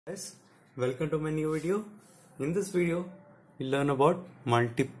Guys, welcome to my new video. In this video, we learn about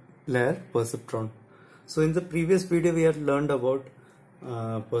multi-layer perceptron. So in the previous video, we had learned about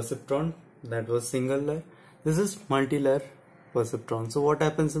perceptron, that was single layer. This is multi-layer perceptron. So what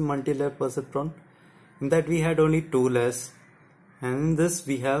happens in multi-layer perceptron? In that we had only 2 layers, and in this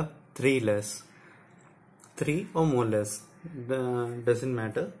we have 3 layers, 3 or more layers, doesn't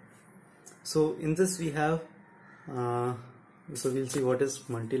matter. So in this we have so we'll see what is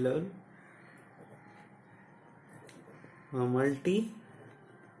multi-level. Multi-layer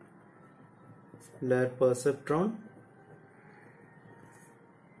perceptron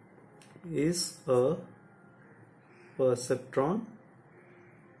is a perceptron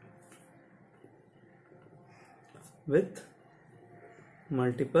with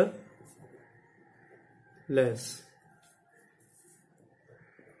multiple layers.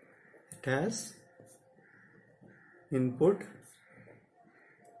 It has input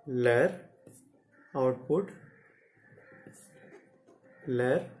layer, output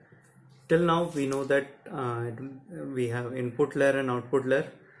layer. Till now we know that we have input layer and output layer.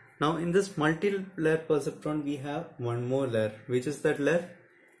 Now in this multi-layer perceptron we have one more layer. Which is that layer?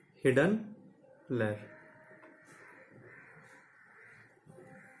 Hidden layer.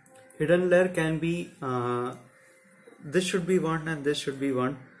 Hidden layer can be this should be 1 and this should be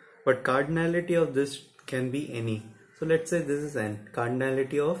 1, but cardinality of this can be any. So let's say this is n.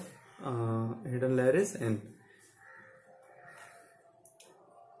 Cardinality of hidden layer is n.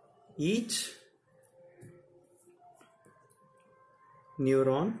 Each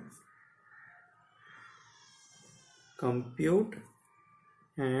neuron compute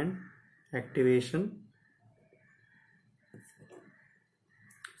and activation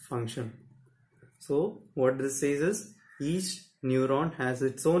function. So what this says is each neuron has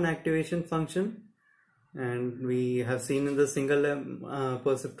its own activation function. And we have seen in the single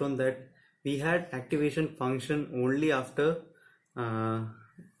perceptron that we had activation function only after a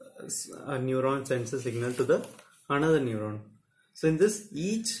neuron sends a signal to the another neuron. So in this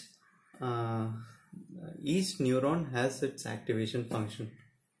each neuron has its activation function.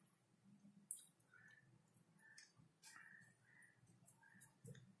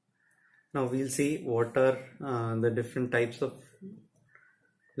 Now we'll see what are the different types of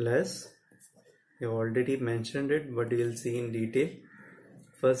layers. We have already mentioned it, but we will see in detail.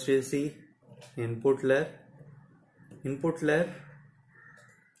 First we'll see input layer. Input layer,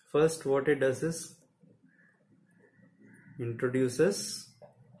 first what it does is introduces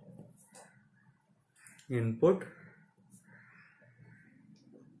input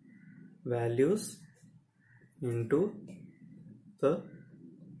values into the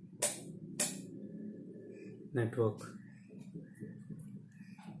network.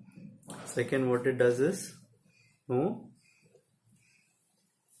 Second, what it does is no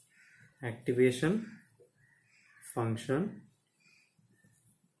activation function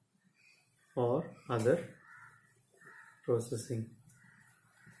or other processing.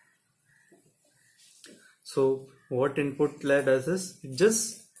 So what input layer does is it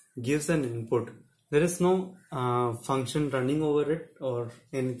just gives an input. There is no function running over it or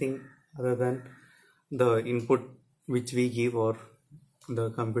anything other than the input which we give or the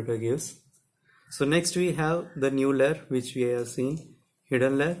computer gives. So next we have the new layer which we have seen,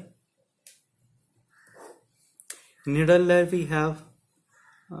 hidden layer. In hidden layer we have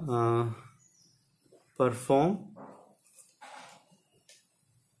perform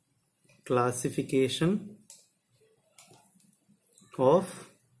classification of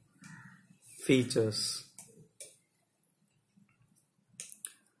features.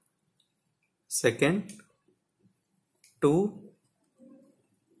 Second, two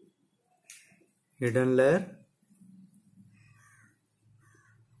hidden layer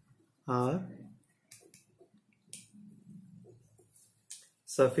are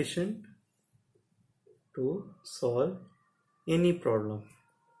sufficient to solve any problem.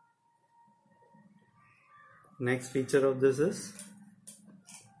 Next feature of this is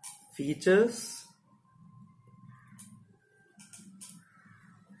features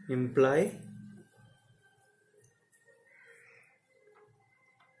imply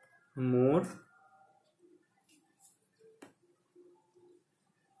more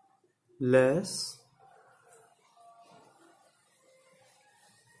less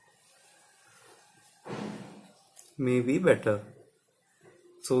may be better.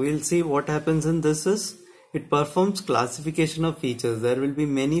 So we'll see what happens in this is it performs classification of features. There will be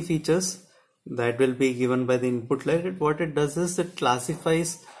many features that will be given by the input layer. What it does is it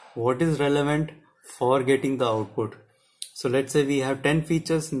classifies what is relevant for getting the output. So let's say we have 10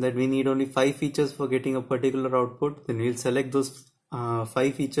 features and that we need only 5 features for getting a particular output. Then we'll select those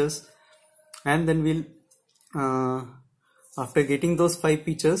 5 features, and then we'll after getting those 5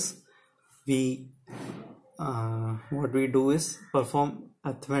 features, we what we do is perform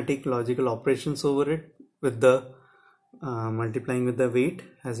arithmetic logical operations over it with the multiplying with the weight,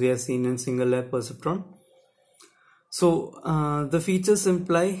 as we have seen in single layer perceptron. So the features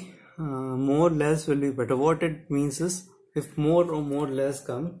imply more less will be better. What it means is, if more or more less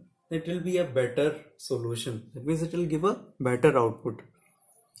come, it will be a better solution. That means it will give a better output.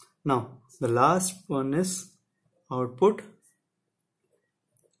 Now the last one is output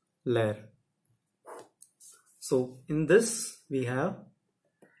layer. So in this we have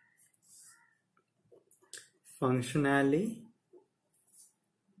functionally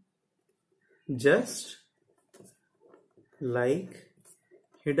just like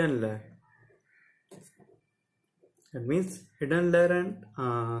hidden layer. That means hidden layer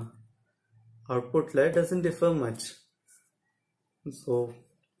and output layer doesn't differ much. So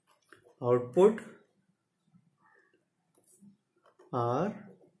output are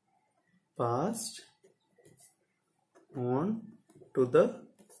passed on to the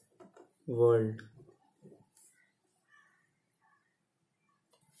world.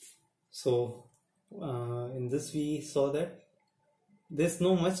 So in this we saw that there's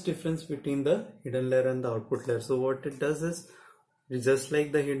no much difference between the hidden layer and the output layer. So what it does is, just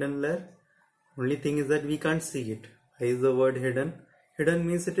like the hidden layer, only thing is that we can't see it. I use the word hidden. Hidden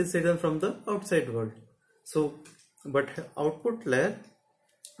means it is hidden from the outside world. So but output layer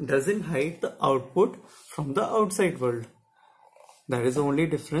doesn't hide the output from the outside world. That is the only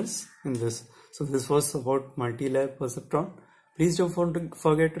difference in this. So this was about multi-layer perceptron. Please don't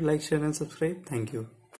forget to like, share and subscribe. Thank you.